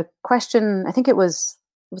this was a question. I think it was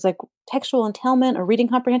like textual entailment or reading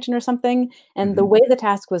comprehension or something. And the Mhm. way the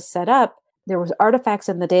task was set up, there was artifacts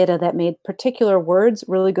in the data that made particular words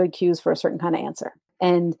really good cues for a certain kind of answer.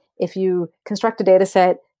 And if you construct a data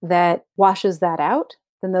set that washes that out,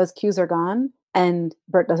 then those cues are gone, and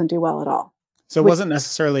BERT doesn't do well at all. So it wasn't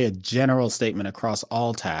necessarily a general statement across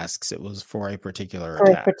all tasks, it was for a particular For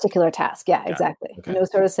a task. particular task, yeah, Got it. exactly, and Okay. it was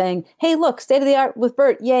sort of saying, "Hey, look, state of the art with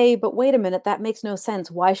BERT, yay, but wait a minute, that makes no sense.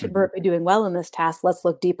 Why should Mhm. BERT be doing well in this task? Let's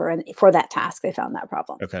look deeper," and for that task, they found that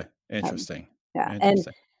problem. Okay. Um, Interesting. yeah, and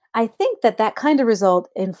Interesting. I think that that kind of result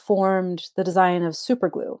informed the design of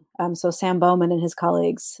superglue. So Sam Bowman and his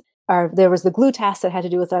colleagues there was the glue task that had to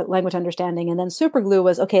do with language understanding, and then superglue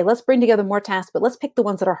was, "Okay, let's bring together more tasks, but let's pick the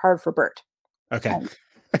ones that are hard for BERT." Okay. Um,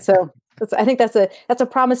 so I think that's a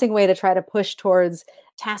promising way to try to push towards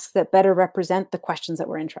tasks that better represent the questions that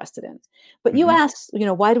we're interested in. But you Mhm. asked,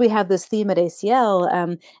 why do we have this theme at ACL?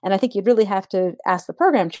 And I think you'd really have to ask the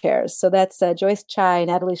program chairs. So that's Joyce Chai,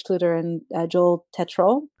 Natalie Schluter, and Joel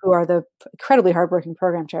Tetrol, who are the incredibly hardworking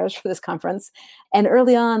program chairs for this conference. And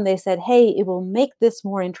early on, they said, hey, it will make this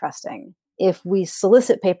more interesting if we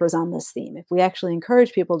solicit papers on this theme, if we actually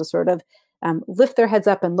encourage people to sort of lift their heads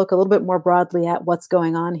up and look a little bit more broadly at what's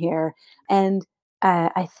going on here. And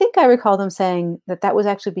I think I recall them saying that that was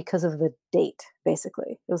actually because of the date,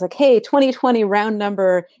 basically. It was like, hey, 2020 round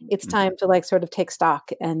number, it's Mhm. time to like sort of take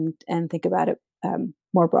stock and think about it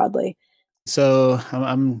more broadly. So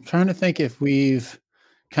I'm trying to think if we've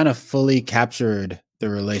kind of fully captured the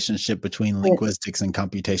relationship between Yeah. linguistics and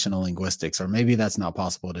computational linguistics, or maybe that's not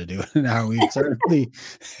possible to do now. We've certainly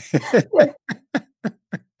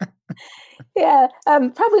Yeah,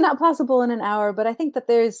 probably not possible in an hour, but I think that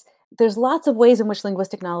there's lots of ways in which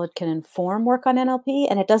linguistic knowledge can inform work on NLP,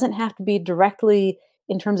 and it doesn't have to be directly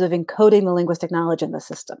in terms of encoding the linguistic knowledge in the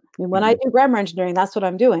system. I mean, when I Mhm. do grammar engineering, that's what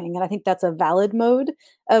I'm doing, and I think that's a valid mode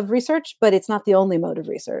of research, but it's not the only mode of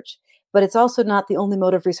research. But it's also not the only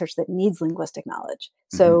mode of research that needs linguistic knowledge.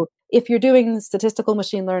 Mhm. So if you're doing statistical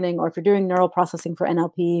machine learning or if you're doing neural processing for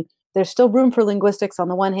NLP, there's still room for linguistics on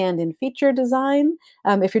the one hand in feature design,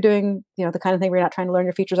 if you're doing the kind of thing where you're not trying to learn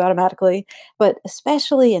your features automatically, but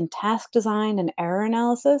especially in task design and error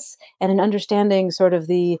analysis and in understanding sort of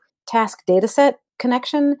the task data set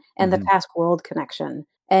connection and the Mhm. task world connection.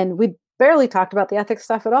 And we barely talked about the ethics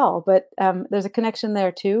stuff at all, but there's a connection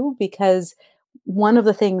there too, because one of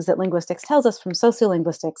the things that linguistics tells us from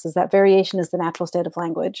sociolinguistics is that variation is the natural state of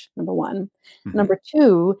language, number one. Mhm. Number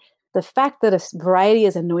two, the fact that variety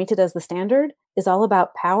is anointed as the standard is all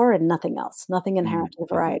about power and nothing else, nothing inherent Mhm. to the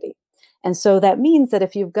Mhm. variety. And so that means that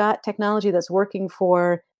if you've got technology that's working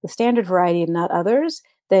for the standard variety and not others,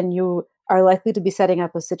 then you are likely to be setting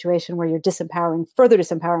up a situation where you're further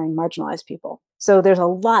disempowering marginalized people. So there's a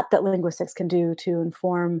lot that linguistics can do to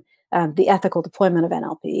inform the ethical deployment of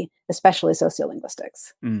NLP, especially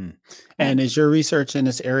sociolinguistics. Mm. And Um, is your research in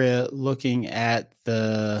this area looking at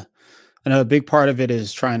I know a big part of it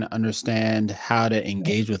is trying to understand how to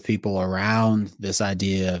engage with people around this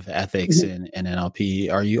idea of ethics mhm, and NLP.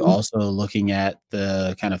 Are you mhm. also looking at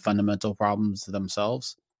the kind of fundamental problems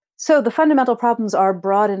themselves? So the fundamental problems are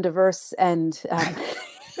broad and diverse, and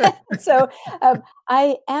so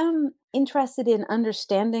I am interested in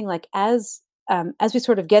understanding, like as we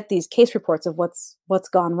sort of get these case reports of what's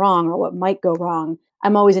gone wrong or what might go wrong.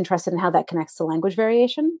 I'm always interested in how that connects to language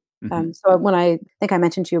variation. Mhm. So when I think I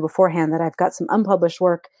mentioned to you beforehand that I've got some unpublished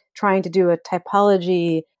work trying to do a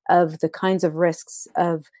typology of the kinds of risks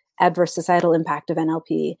of adverse societal impact of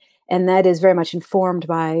NLP, and that is very much informed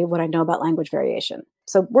by what I know about language variation.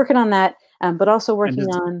 So working on that, but also And working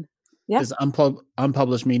does on Yeah. Does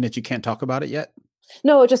unpublished mean that you can't talk about it yet?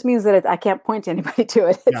 No, it just means that I can't point to anybody to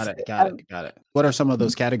it. Got it. Got it. Got it. What are some of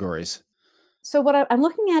those categories? So what I'm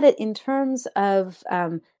looking at it in terms of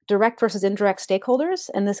direct versus indirect stakeholders,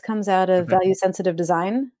 and this comes out of Okay. value-sensitive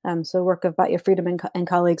design. So work of Batya Freedom and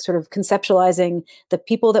colleagues sort of conceptualizing the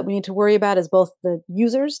people that we need to worry about as both the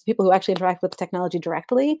users, people who actually interact with the technology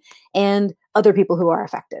directly, and other people who are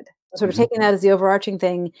affected. Sort of Hmm. taking that as the overarching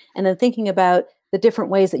thing, and then thinking about the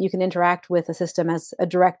different ways that you can interact with a system as a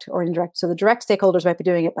direct or indirect. So the direct stakeholders might be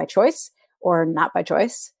doing it by choice or not by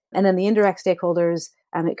choice. And then the indirect stakeholders,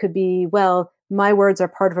 it could be, well, my words are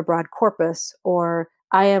part of a broad corpus, or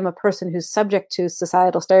I am a person who's subject to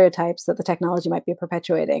societal stereotypes that the technology might be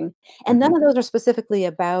perpetuating. And Hmm. none of those are specifically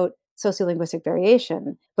about sociolinguistic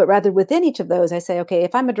variation, but rather within each of those, I say, okay,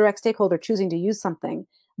 if I'm a direct stakeholder choosing to use something,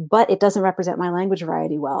 but it doesn't represent my language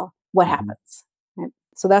variety well, what Hmm. happens? Right?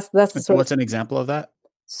 So that's the And so sort of what's an example of that?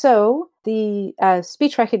 so the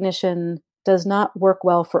speech recognition does not work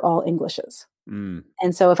well for all Englishes. Mm.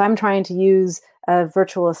 And so if I'm trying to use a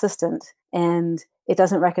virtual assistant and it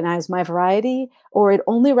doesn't recognize my variety, or it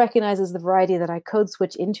only recognizes the variety that I code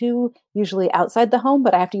switch into, usually outside the home,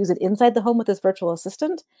 but I have to use it inside the home with this virtual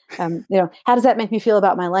assistant. How does that make me feel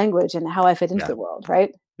about my language and how I fit into Yeah. the world,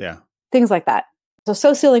 right? Yeah. Things like that. So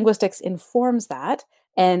sociolinguistics informs that.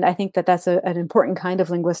 And I think that that's an important kind of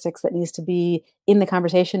linguistics that needs to be in the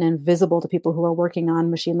conversation and visible to people who are working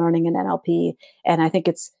on machine learning and NLP. And I think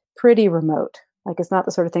it's pretty remote. Like it's not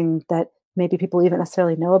the sort of thing that maybe people even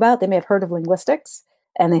necessarily know about. They may have heard of linguistics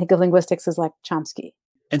and they think of linguistics as like Chomsky.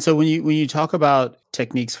 And so when you talk about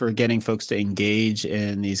techniques for getting folks to engage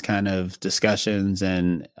in these kind of discussions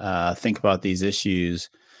and think about these issues,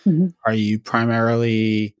 Mhm. are you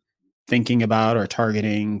primarily thinking about or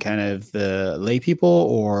targeting kind of the lay people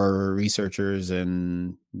or researchers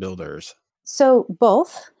and builders? So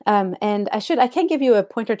both, and I can give you a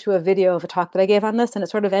pointer to a video of a talk that I gave on this, and it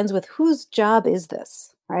sort of ends with whose job is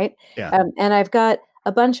this, right? Yeah. And I've got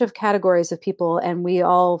a bunch of categories of people, and we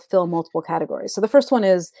all fill multiple categories. So the first one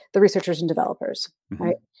is the researchers and developers,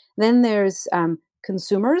 right? Hmm. Then there's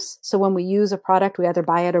consumers. So when we use a product, we either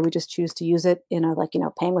buy it or we just choose to use it in a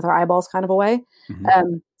paying with our eyeballs kind of a way. Hmm.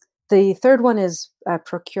 Um, the third one is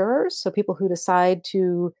procurers, so people who decide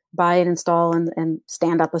to buy and install and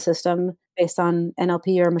stand up a system based on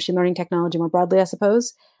NLP or machine learning technology more broadly, I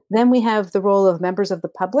suppose. Then we have the role of members of the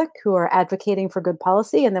public who are advocating for good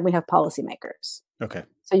policy, and then we have policymakers. Okay.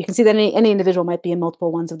 So you can see that any individual might be in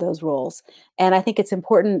multiple ones of those roles. And I think it's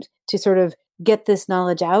important to sort of get this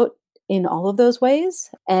knowledge out in all of those ways.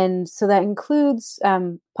 And so that includes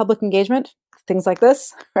public engagement, things like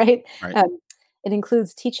this, right? Right. Um, it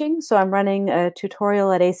includes teaching. So I'm running a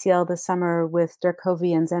tutorial at ACL this summer with Dirk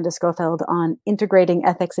Hovey and Xander Schofield on integrating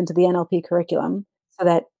ethics into the NLP curriculum so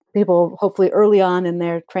that people hopefully early on in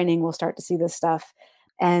their training will start to see this stuff.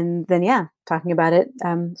 And then, yeah, talking about it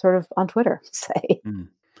sort of on Twitter, say. Mm.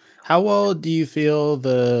 How well do you feel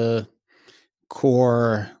the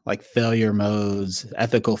core like failure modes,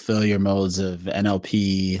 ethical failure modes of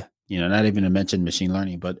NLP, not even to mention machine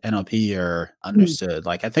learning, but NLP are Mm. understood?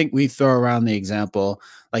 Like I think we throw around the example,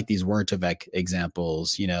 like these word to vec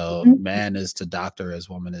examples, Mhm. man is to doctor as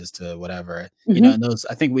woman is to whatever, Mhm. and those,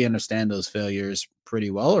 I think we understand those failures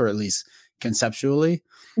pretty well, or at least conceptually.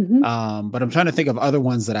 Mhm. But I'm trying to think of other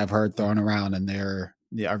ones that I've heard thrown around and they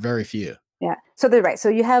are very few. Yeah. So they're right. So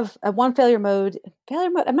you have a one failure mode. Failure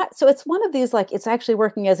mode. I'm not. So it's one of these like it's actually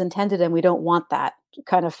working as intended, and we don't want that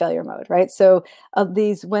kind of failure mode, right? So of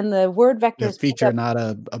these, when the word The vectors pick feature, up, not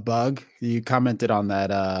a bug. You commented on that,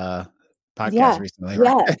 podcast yeah, recently,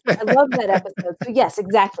 right? yeah, I love that episode. So yes,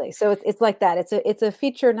 exactly. So it's like that. It's a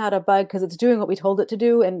feature, not a bug, because it's doing what we told it to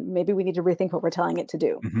do, and maybe we need to rethink what we're telling it to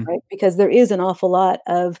do, Mhm. right? Because there is an awful lot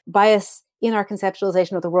of bias in our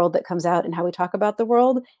conceptualization of the world that comes out in how we talk about the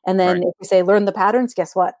world. And then Right. if we say learn the patterns,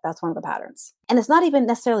 guess what? That's one of the patterns. And it's not even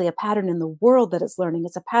necessarily a pattern in the world that it's learning,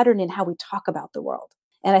 it's a pattern in how we talk about the world.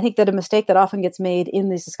 And I think that a mistake that often gets made in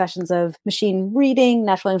these discussions of machine reading,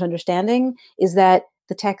 natural language understanding, is that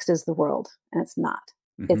the text is the world, and it's not.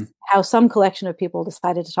 Mhm. It's how some collection of people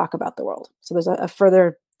decided to talk about the world. So there's a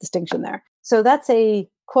further distinction there. So that's a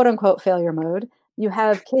quote unquote failure mode. You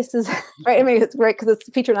have cases, right? I mean, it's great because it's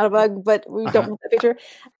a feature, not a bug, but we don't Uh-huh. want that feature.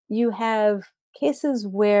 You have cases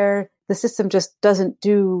where the system just doesn't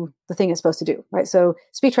do the thing it's supposed to do, right? So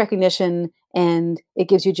speech recognition and it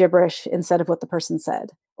gives you gibberish instead of what the person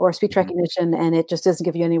said, or speech Mhm. recognition and it just doesn't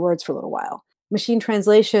give you any words for a little while. Machine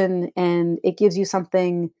translation and it gives you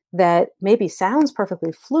something that maybe sounds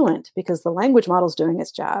perfectly fluent because the language model's doing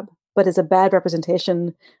its job, but is a bad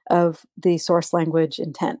representation of the source language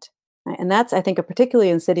intent. right? And that's, I think, a particularly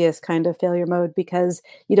insidious kind of failure mode because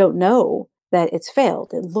you don't know that it's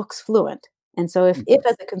failed. It looks fluent. And so if Mhm.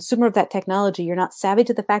 as a consumer of that technology, you're not savvy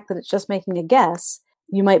to the fact that it's just making a guess,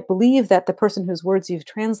 you might believe that the person whose words you've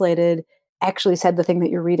translated actually said the thing that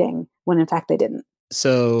you're reading when in fact they didn't.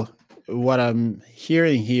 So what I'm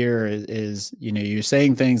hearing here is, you're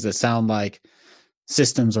saying things that sound like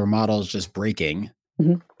systems or models just breaking,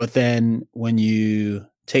 Mhm. but then when you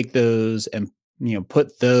take those and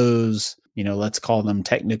put those, let's call them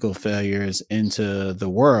technical failures into the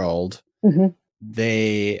world, Mhm.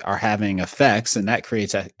 they are having effects and that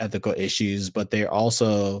creates ethical issues, but they're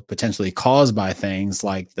also potentially caused by things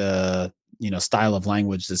like the style of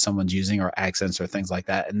language that someone's using or accents or things like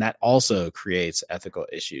that, and that also creates ethical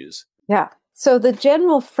issues. Yeah. So the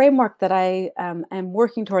general framework that I am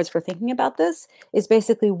working towards for thinking about this is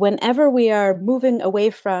basically whenever we are moving away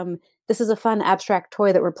from this is a fun abstract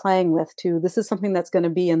toy that we're playing with to this is something that's going to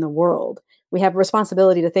be in the world, we have a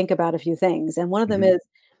responsibility to think about a few things. And one of them Hmm. is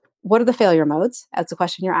what are the failure modes? That's the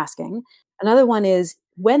question you're asking. Another one is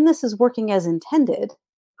when this is working as intended,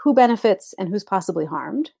 who benefits and who's possibly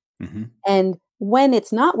harmed? Hmm. And when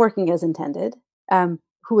it's not working as intended,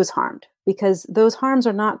 who is harmed? Because those harms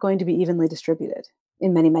are not going to be evenly distributed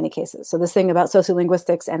in many, many cases. So, this thing about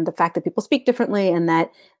sociolinguistics and the fact that people speak differently and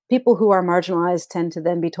that people who are marginalized tend to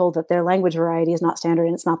then be told that their language variety is not standard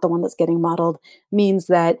and it's not the one that's getting modeled means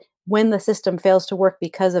that when the system fails to work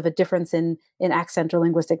because of a difference in accent or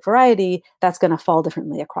linguistic variety, that's going to fall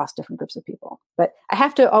differently across different groups of people. But I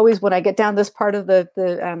have to always, when I get down this part of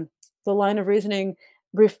the line of reasoning,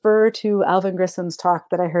 refer to Alvin Grissom's talk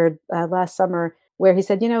that I heard last summer, where he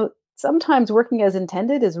said, sometimes working as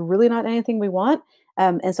intended is really not anything we want.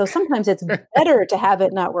 And so sometimes it's better to have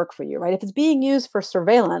it not work for you, right? If it's being used for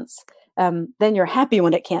surveillance, then you're happy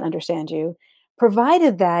when it can't understand you,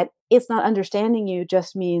 provided that it's not understanding you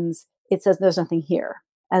just means it says there's nothing here,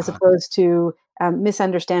 as opposed to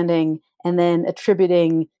misunderstanding and then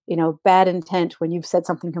attributing, bad intent when you've said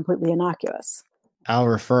something completely innocuous. I'll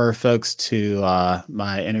refer folks to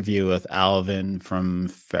my interview with Alvin from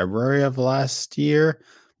February of last year,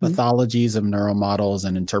 Mhm. Pathologies of Neural Models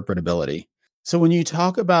and Interpretability. So, when you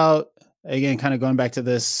talk about, again, kind of going back to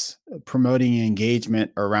this promoting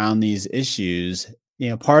engagement around these issues,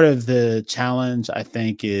 part of the challenge, I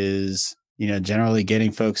think, is, generally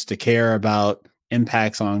getting folks to care about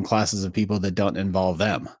impacts on classes of people that don't involve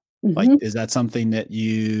them. Like, Mhm. is that something that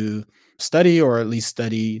you study, or at least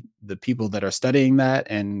study the people that are studying that,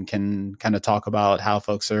 and can kind of talk about how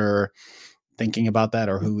folks are thinking about that,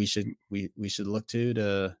 or who we should look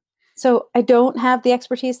to So I don't have the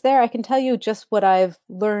expertise there. I can tell you just what I've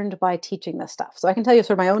learned by teaching this stuff. So I can tell you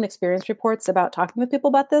sort of my own experience reports about talking with people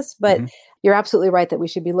about this, but Mhm, you're absolutely right that we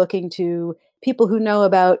should be looking to people who know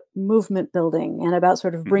about movement building and about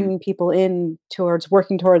sort of mhm, bringing people in towards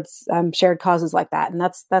working towards shared causes like that. And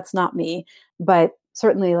that's not me, but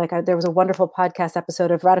certainly there was a wonderful podcast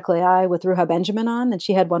episode of Radical AI with Ruha Benjamin on, and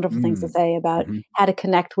she had wonderful things to mm, say about mhm, how to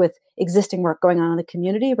connect with existing work going on in the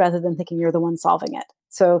community rather than thinking you're the one solving it.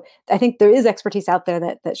 So I think there is expertise out there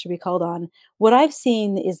that should be called on. What I've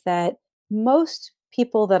seen is that most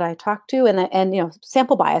people that I talk to, and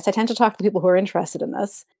sample bias, I tend to talk to people who are interested in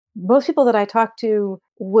this. Most people that I talk to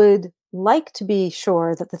would like to be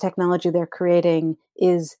sure that the technology they're creating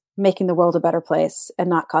is making the world a better place and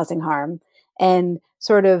not causing harm, and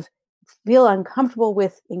sort of feel uncomfortable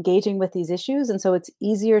with engaging with these issues. And so it's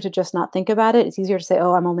easier to just not think about it. It's easier to say,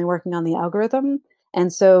 oh, I'm only working on the algorithm.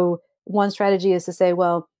 And so one strategy is to say,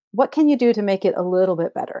 well, what can you do to make it a little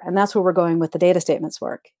bit better? And that's where we're going with the data statements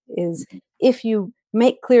work is mhm, if you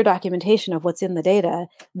make clear documentation of what's in the data,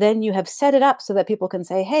 then you have set it up so that people can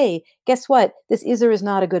say, hey, guess what? This is or is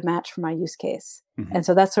not a good match for my use case. mhm, And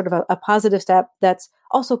so that's sort of a positive step that's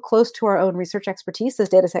also close to our own research expertise as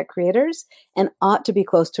data set creators and ought to be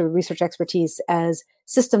close to research expertise as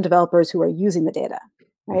system developers who are using the data,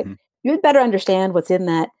 right? mhm. You'd better understand what's in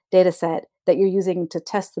that data set that you're using to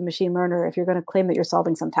test the machine learner if you're going to claim that you're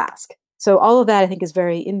solving some task. So all of that I think is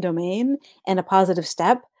very in domain and a positive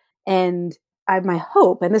step. And my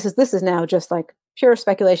hope, and this is now just like pure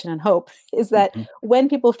speculation and hope, is that Mhm. when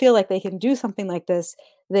people feel like they can do something like this,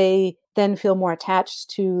 they then feel more attached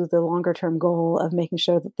to the longer term goal of making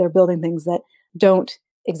sure that they're building things that don't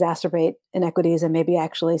exacerbate inequities and maybe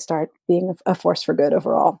actually start being a force for good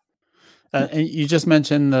overall. And you just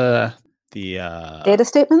mentioned the uh, Data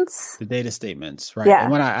statements? the data statements, right? And Yeah.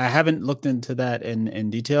 when I haven't looked into that in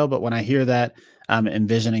detail, but when I hear that, I'm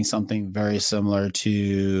envisioning something very similar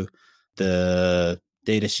to the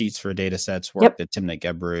data sheets for data sets work Yep. that Timnit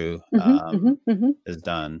Gebru Hmm. Hmm. Hmm. has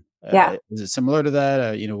done. Yeah. Is it similar to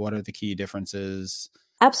that? What are the key differences?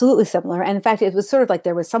 Absolutely similar. And in fact, it was sort of like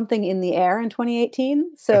there was something in the air in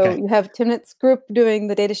 2018. So Okay. you have Timnit's group doing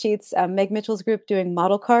the data sheets, Meg Mitchell's group doing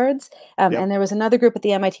model cards, Yep. and there was another group at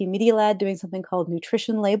the MIT Media Lab doing something called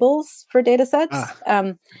nutrition labels for data sets.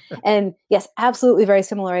 Ah, And yes, absolutely very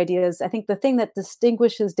similar ideas. I think the thing that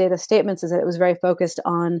distinguishes data statements is that it was very focused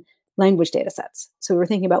on language data sets. So we were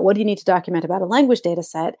thinking about what do you need to document about a language data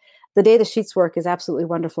set. The data sheets work is absolutely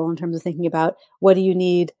wonderful in terms of thinking about what do you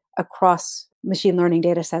need across machine learning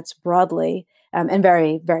data sets broadly, and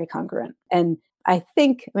very, very congruent. And I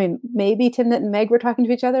think, I mean, maybe Timnit and Meg were talking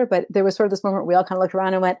to each other, but there was sort of this moment where we all kind of looked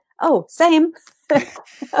around and went, oh, same.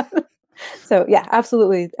 So yeah,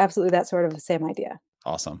 absolutely, absolutely that sort of the same idea.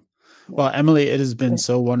 awesome. Yeah. Well, Emily, it has been Yeah.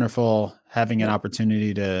 so wonderful having an Yeah.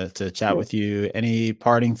 opportunity to chat Yeah. with you. Any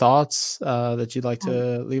parting thoughts that you'd like Um,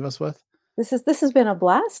 to leave us with? this has been a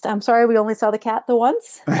blast. I'm sorry we only saw the cat the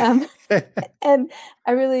once. And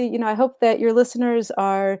I really, I hope that your listeners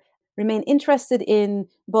remain interested in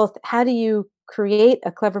both how do you create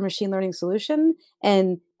a clever machine learning solution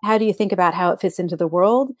and how do you think about how it fits into the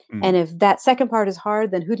world? And Mm, if that second part is hard,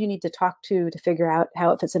 then who do you need to talk to figure out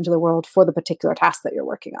how it fits into the world for the particular task that you're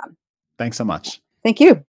working on? thanks so much. Thank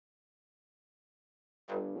you.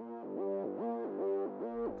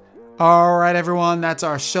 All right, everyone, that's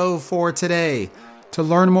our show for today. To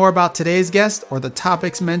learn more about today's guest or the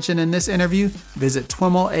topics mentioned in this interview, visit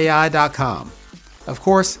twimlai.com. Of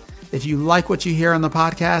course, if you like what you hear on the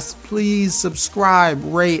podcast, please subscribe,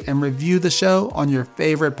 rate, and review the show on your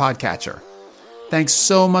favorite podcatcher. Thanks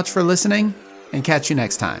so much for listening, and catch you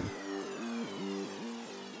next time.